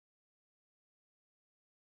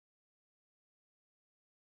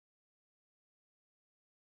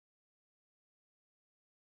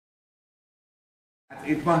At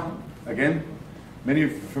ITMA, again, many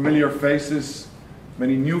familiar faces,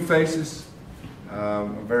 many new faces.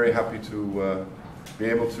 I'm very happy to be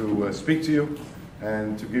able to speak to you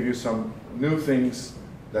and to give you some new things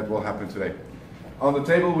that will happen today. On the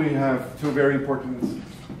table we have two very important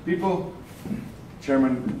people.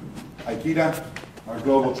 Chairman Aikida, our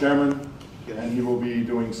global chairman, and he will be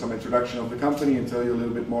doing some introduction of the company and tell you a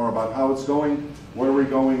little bit more about how it's going, where we're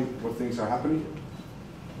going, what things are happening.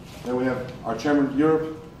 Then we have our chairman of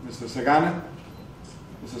Europe, Mr. Sagane.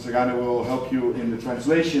 Mr. Sagane will help you in the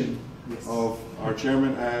translation of our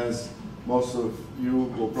chairman, as most of you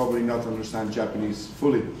will probably not understand Japanese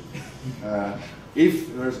fully.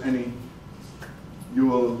 If there's any, you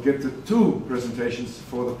will get the two presentations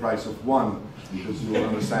for the price of one, because you will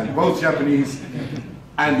understand both Japanese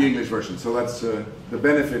and the English version. So that's the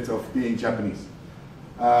benefit of being Japanese.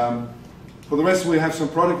 For the rest, we have some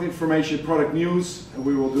product information, product news, and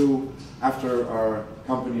we will do after our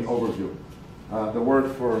company overview. The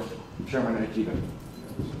word for Chairman Aikida.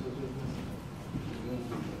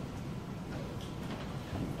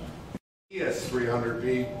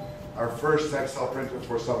 ES300P, our first textile printer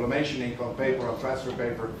for sublimation ink on paper, on transfer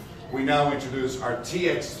paper. We now introduce our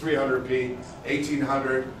TX300P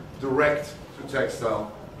 1800 direct to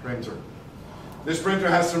textile printer. This printer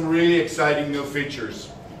has some really exciting new features.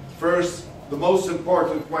 First, the most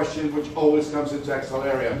important question, which always comes in textile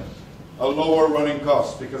area, a lower running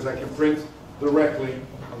cost, because I can print directly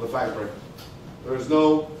on the fabric. There is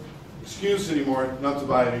no excuse anymore not to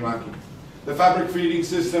buy a Mimaki. The fabric feeding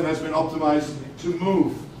system has been optimized to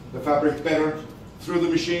move the fabric better through the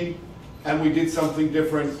machine, and we did something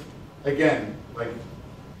different again. Like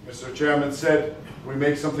Mr. Chairman said, we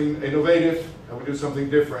make something innovative and we do something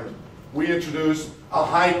different. We introduced a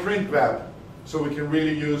high print web, so we can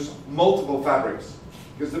really use multiple fabrics.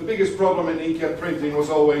 Because the biggest problem in inkjet printing was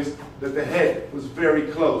always that the head was very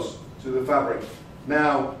close to the fabric.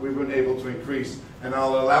 Now we've been able to increase, and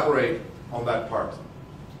I'll elaborate on that part.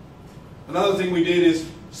 Another thing we did is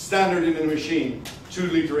standard in the machine,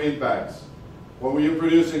 2-liter ink bags. When you're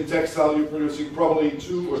producing textile, you're producing probably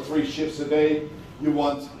 2 or 3 shifts a day. You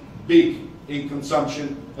want big ink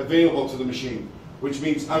consumption available to the machine, which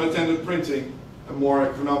means unattended printing and more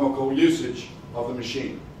economical usage of the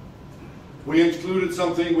machine. We included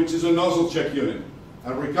something which is a nozzle check unit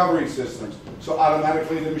and recovery systems, so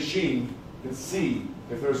automatically the machine can see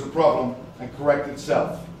if there's a problem and correct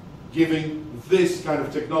itself, giving this kind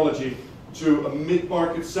of technology to a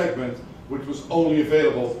mid-market segment which was only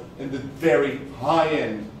available in the very high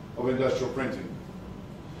end of industrial printing.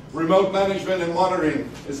 Remote management and monitoring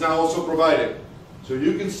is now also provided, so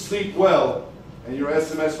you can sleep well and your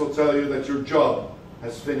SMS will tell you that your job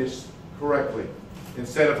has finished correctly.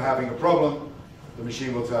 Instead of having a problem, the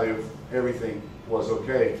machine will tell you everything was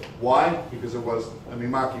okay. Why? Because it was a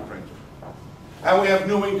Mimaki printer. And we have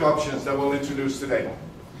new ink options that we'll introduce today.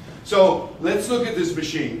 So let's look at this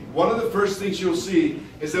machine. One of the first things you'll see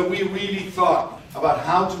is that we really thought about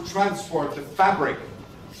how to transport the fabric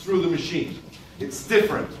through the machine. It's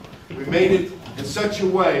different. We made it in such a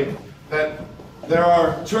way that there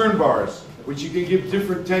are turn bars which you can give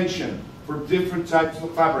different tension for different types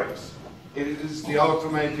of fabrics. It is the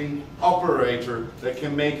automating operator that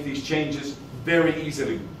can make these changes very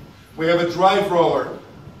easily. We have a drive roller,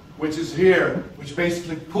 which is here, which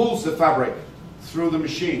basically pulls the fabric through the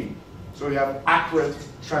machine. So we have accurate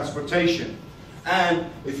transportation. And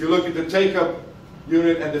if you look at the take-up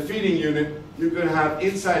unit and the feeding unit, you can have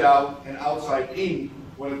inside out and outside in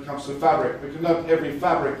when it comes to fabric. Because not every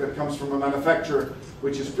fabric that comes from a manufacturer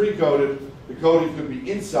which is pre-coated, the coating could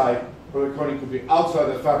be inside or the coating could be outside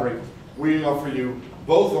the fabric. We offer you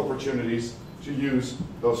both opportunities to use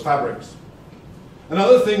those fabrics.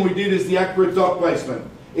 Another thing we did is the accurate dot placement.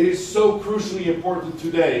 It is so crucially important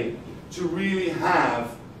today to really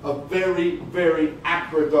have a very, very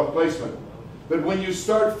accurate dot placement. But when you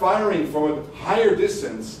start firing from a higher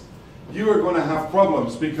distance, you are going to have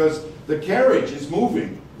problems because the carriage is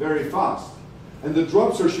moving very fast and the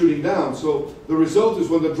drops are shooting down. So the result is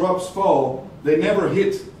when the drops fall, they never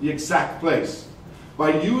hit the exact place.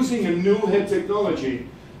 By using a new head technology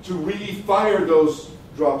to really fire those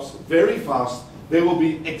drops very fast, they will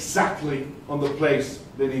be exactly on the place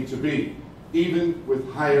they need to be, even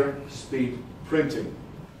with higher speed printing.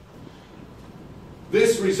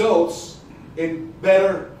 This results in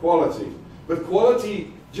better quality. But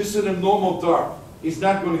quality just in a normal dart is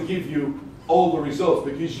not going to give you all the results,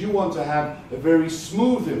 because you want to have a very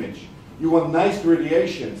smooth image. You want nice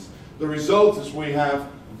gradations. The result is we have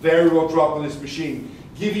very low drop on this machine,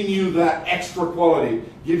 giving you that extra quality,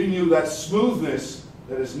 giving you that smoothness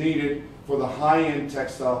that is needed for the high-end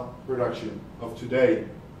textile production of today.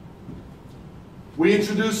 We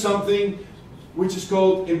introduced something which is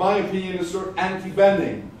called, in my opinion, a sort of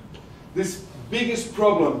anti-bending. This biggest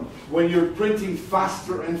problem when you're printing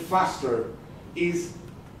faster and faster is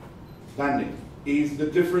bending, is the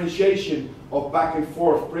differentiation of back and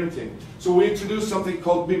forth printing. So we introduced something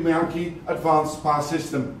called Mimaki Advanced Path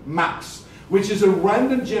System, MAPS, which is a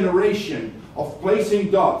random generation of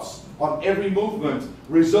placing dots on every movement,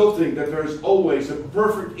 resulting that there is always a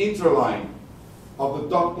perfect interline of the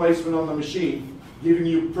dot placement on the machine, giving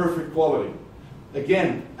you perfect quality.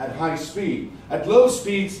 Again, at high speed. At low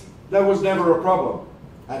speeds, that was never a problem.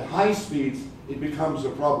 At high speeds, it becomes a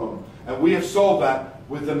problem. And we have solved that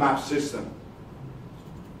with the MAP system.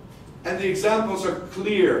 And the examples are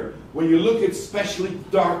clear. When you look at especially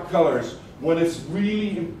dark colors, when it's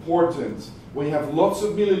really important, when you have lots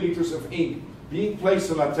of milliliters of ink being placed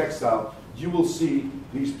on that textile, you will see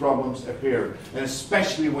these problems appear. And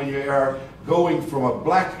especially when you are going from a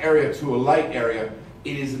black area to a light area,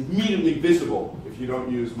 it is immediately visible if you don't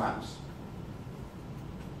use maps.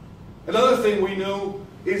 Another thing we knew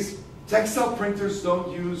is textile printers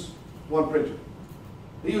don't use one printer.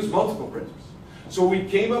 They use multiple printers. So we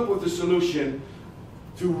came up with a solution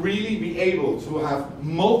to really be able to have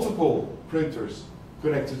multiple printers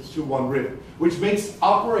connected to one rib, which makes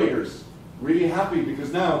operators really happy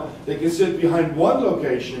because now they can sit behind one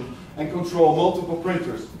location and control multiple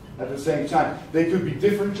printers at the same time. They could be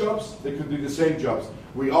different jobs, they could be the same jobs.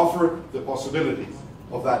 We offer the possibility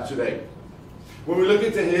of that today. When we look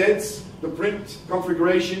at the heads, the print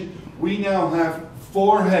configuration, we now have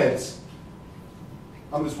 4 heads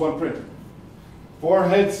on this one printer. 4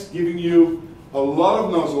 heads giving you a lot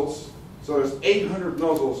of nozzles, so there's 800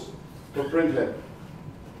 nozzles per print head.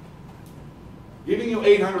 Giving you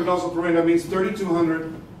 800 nozzles per print, that means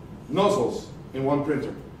 3,200 nozzles in one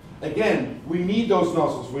printer. Again, we need those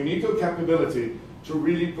nozzles. We need the capability to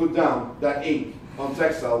really put down that ink on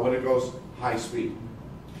textile when it goes high speed.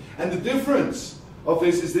 And the difference of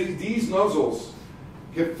this is that these nozzles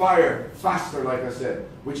can fire faster, like I said,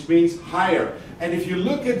 which means higher. And if you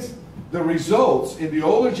look at the results in the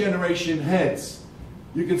older generation heads,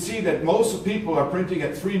 you can see that most people are printing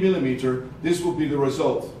at 3 millimeter. This will be the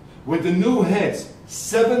result. With the new heads,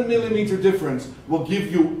 7 millimeter difference will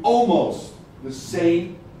give you almost the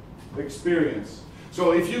same experience.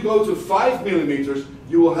 So if you go to 5 millimeters,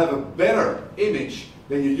 you will have a better image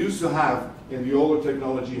than you used to have in the older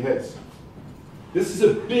technology heads. This is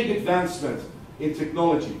a big advancement in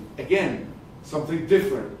technology. Again, something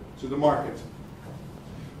different to the market.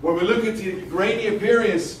 When we look at the grainy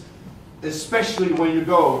appearance, especially when you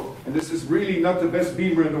go, and this is really not the best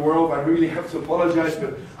beamer in the world, I really have to apologize,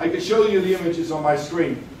 but I can show you the images on my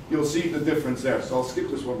screen. You'll see the difference there. So I'll skip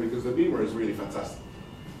this one because the beamer is really fantastic.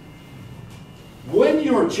 When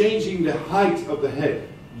you're changing the height of the head,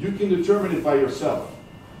 you can determine it by yourself.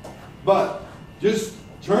 But just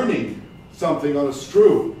turning something on a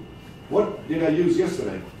screw, what did I use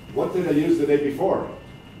yesterday? What did I use the day before?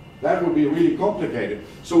 That would be really complicated.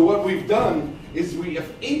 So what we've done is we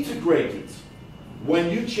have integrated when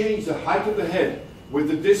you change the height of the head with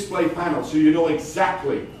the display panel so you know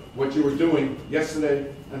exactly what you were doing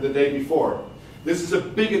yesterday and the day before. This is a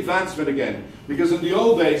big advancement again, because in the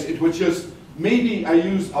old days it was just maybe I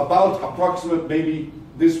used about approximate, maybe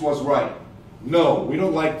this was right. No, we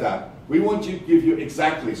don't like that. We want to give you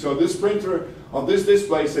exactly. So this printer on this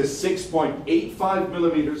display says 6.85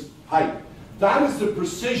 millimeters height. That is the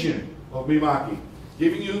precision of Mimaki,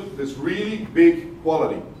 giving you this really big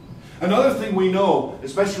quality. Another thing we know,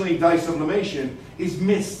 especially in dye sublimation, is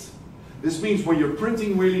mist. This means when you're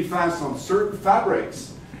printing really fast on certain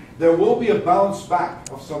fabrics, there will be a bounce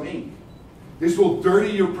back of some ink. This will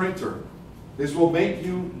dirty your printer. This will make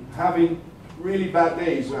you having really bad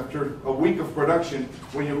days after a week of production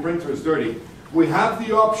when your printer is dirty. We have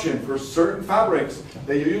the option for certain fabrics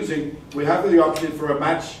that you're using, we have the option for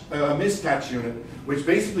a mist catch unit, which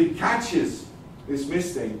basically catches this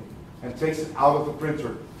misting and takes it out of the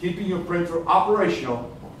printer, keeping your printer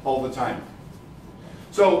operational all the time.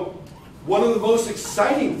 So one of the most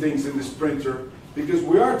exciting things in this printer, because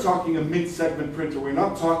we are talking a mid-segment printer, we're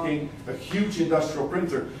not talking a huge industrial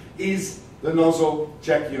printer, is the nozzle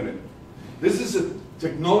check unit. This is a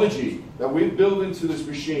technology that we've built into this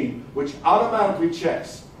machine which automatically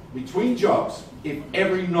checks between jobs if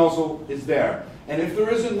every nozzle is there. And if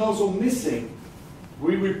there is a nozzle missing,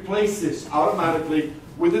 we replace this automatically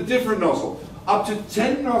with a different nozzle. Up to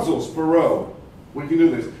 10 nozzles per row, we can do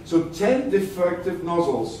this. So 10 defective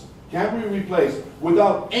nozzles can be replaced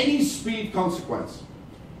without any speed consequence.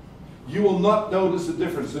 You will not notice the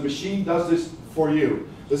difference. The machine does this for you.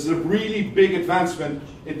 This is a really big advancement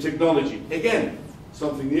in technology. Again,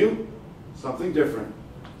 something new, something different.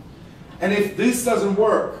 And if this doesn't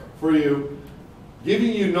work for you,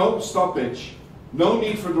 giving you no stoppage, no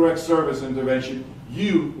need for direct service intervention,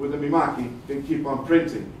 you, with the Mimaki, can keep on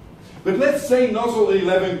printing. But let's say nozzle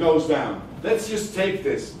 11 goes down. Let's just take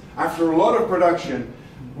this. After a lot of production,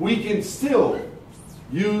 we can still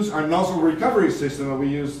use our nozzle recovery system that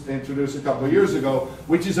we introduced a couple of years ago,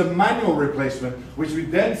 which is a manual replacement, which we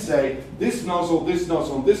then say, this nozzle, this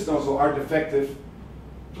nozzle, this nozzle are defective.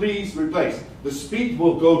 Please replace. The speed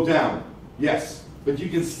will go down, yes, but you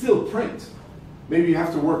can still print. Maybe you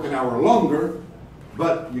have to work an hour longer,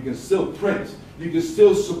 but you can still print. You can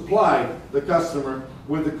still supply the customer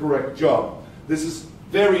with the correct job. This is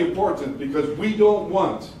very important because we don't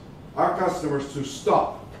want our customers to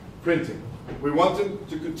stop printing. We want them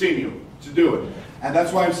to continue to do it. And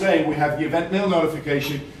that's why I'm saying we have the event mail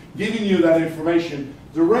notification giving you that information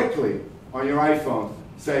directly on your iPhone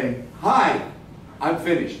saying, hi, I'm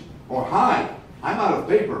finished, or hi, I'm out of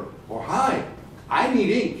paper, or hi, I need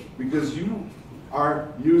ink because you are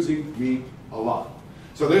using me a lot.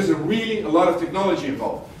 So there's a lot of technology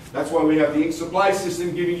involved. That's why we have the ink supply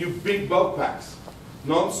system giving you big bulk packs,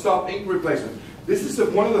 non-stop ink replacement. This is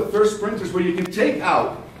one of the first printers where you can take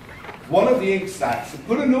out one of the ink stacks and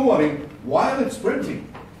put a new one in while it's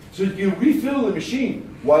printing. So you can refill the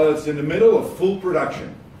machine while it's in the middle of full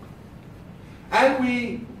production. And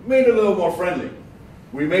we made it a little more friendly.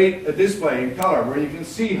 We made a display in color where you can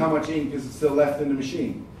see how much ink is still left in the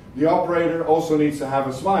machine. The operator also needs to have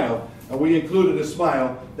a smile, and we included a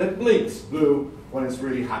smile that blinks blue when it's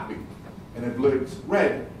really happy, and it blinks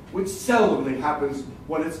red, which seldomly happens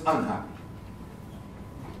when it's unhappy.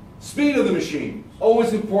 Speed of the machine,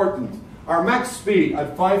 always important. Our max speed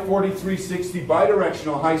at 540/360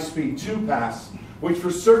 bidirectional high-speed 2-pass, which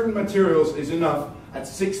for certain materials is enough at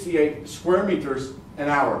 68 square meters an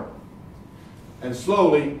hour. And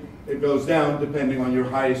slowly it goes down depending on your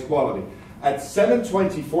highest quality. At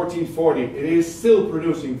 720/1440, it is still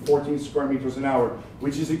producing 14 square meters an hour,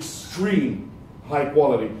 which is extreme high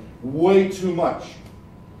quality, way too much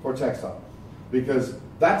for textile. Because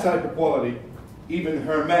that type of quality, even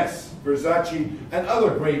Hermes, Versace, and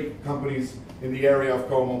other great companies in the area of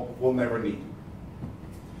Como will never need.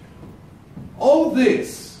 All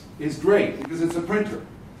this is great because it's a printer,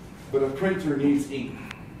 but a printer needs ink.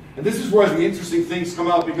 And this is where the interesting things come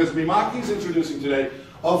out, because Mimaki is introducing today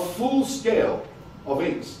a full scale of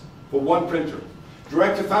inks for one printer.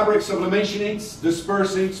 Direct-to-fabric sublimation inks,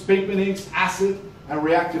 disperse inks, pigment inks, acid, and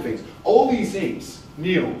reactive inks. All these inks,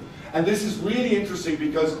 new. And this is really interesting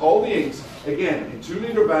because all the inks, again, in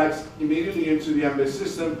 2-liter bags, immediately into the EMEA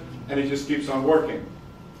system, and it just keeps on working.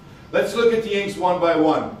 Let's look at the inks one by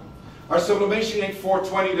one. Our sublimation ink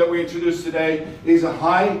 420 that we introduced today is a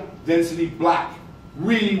high-density black,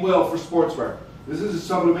 really well for sportswear. This is a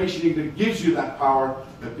sublimation ink that gives you that power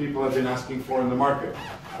that people have been asking for in the market.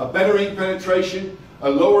 A better ink penetration, a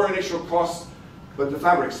lower initial cost, but the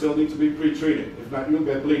fabrics still need to be pre-treated. If not, you'll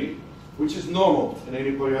get bleeding, which is normal in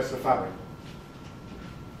any polyester fabric.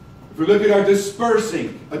 If we look at our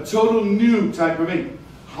dispersing, a total new type of ink.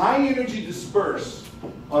 High energy disperse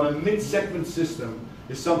on a mid-segment system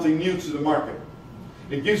is something new to the market.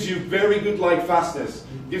 It gives you very good light fastness,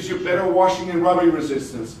 gives you better washing and rubbing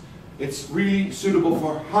resistance. It's really suitable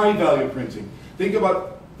for high value printing. Think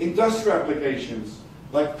about industrial applications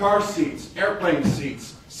like car seats, airplane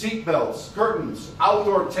seats, seat belts, curtains,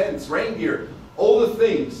 outdoor tents, rain gear, all the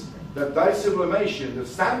things that dye sublimation, the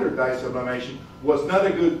standard dye sublimation, was not a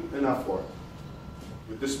good enough for.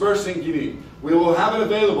 With dispersing you need. We will have it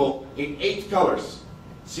available in 8 colors.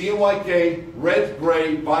 CMYK, red,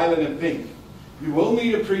 gray, violet, and pink. You will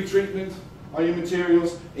need a pre-treatment on your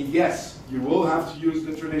materials, and yes, you will have to use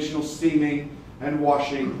the traditional steaming and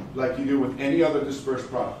washing like you do with any other dispersed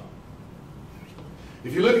product.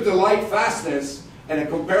 If you look at the light fastness and a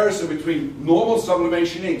comparison between normal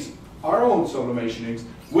sublimation inks, our own sublimation inks,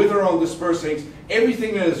 with our own dispersed inks,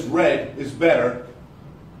 everything that is red is better,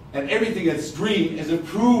 and everything that's green is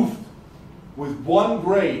improved with 1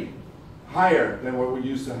 grade higher than what we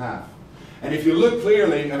used to have. And if you look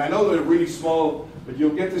clearly, and I know they're really small, but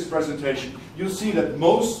you'll get this presentation, you'll see that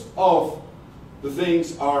most of the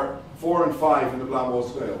things are 4 and 5 in the Blauwall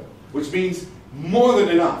scale, which means more than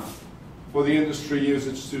enough for the industry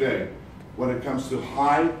usage today when it comes to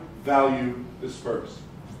high value disperse.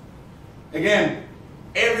 Again,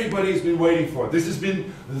 everybody's been waiting for it. This has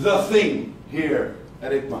been the thing here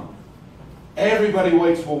at ITMA. Everybody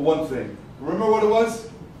waits for one thing. Remember what it was?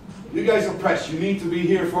 You guys are pressed. You need to be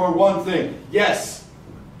here for one thing. Yes,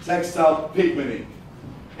 textile pigment ink.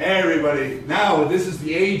 Everybody, now this is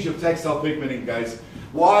the age of textile pigmenting, guys.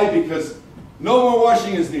 Why? Because no more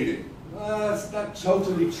washing is needed. That's not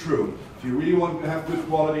totally true. If you really want to have good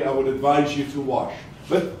quality, I would advise you to wash.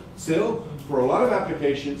 But still, for a lot of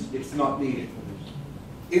applications, it's not needed.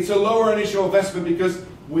 It's a lower initial investment because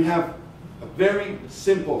we have a very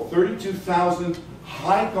simple 32,000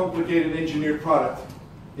 high complicated engineered product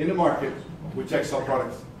in the market with textile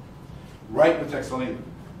products. Right with textile ink.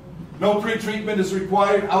 No pre-treatment is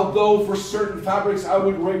required, although for certain fabrics I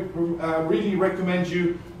would really recommend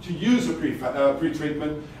you to use a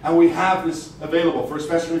pre-treatment, and we have this available, for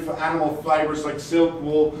especially for animal fibers like silk,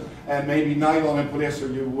 wool, and maybe nylon and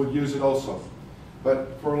polyester, you would use it also.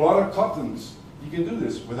 But for a lot of cottons, you can do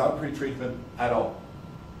this without pre-treatment at all.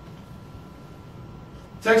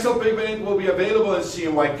 Textile pigment will be available in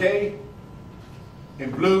CMYK, in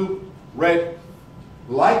blue, red,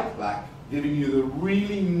 light black, giving you the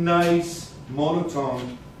really nice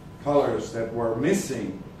monotone colors that were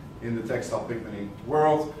missing in the textile pigmenting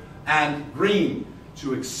world, and green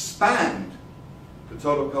to expand the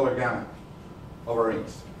total color gamut of our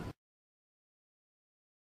inks.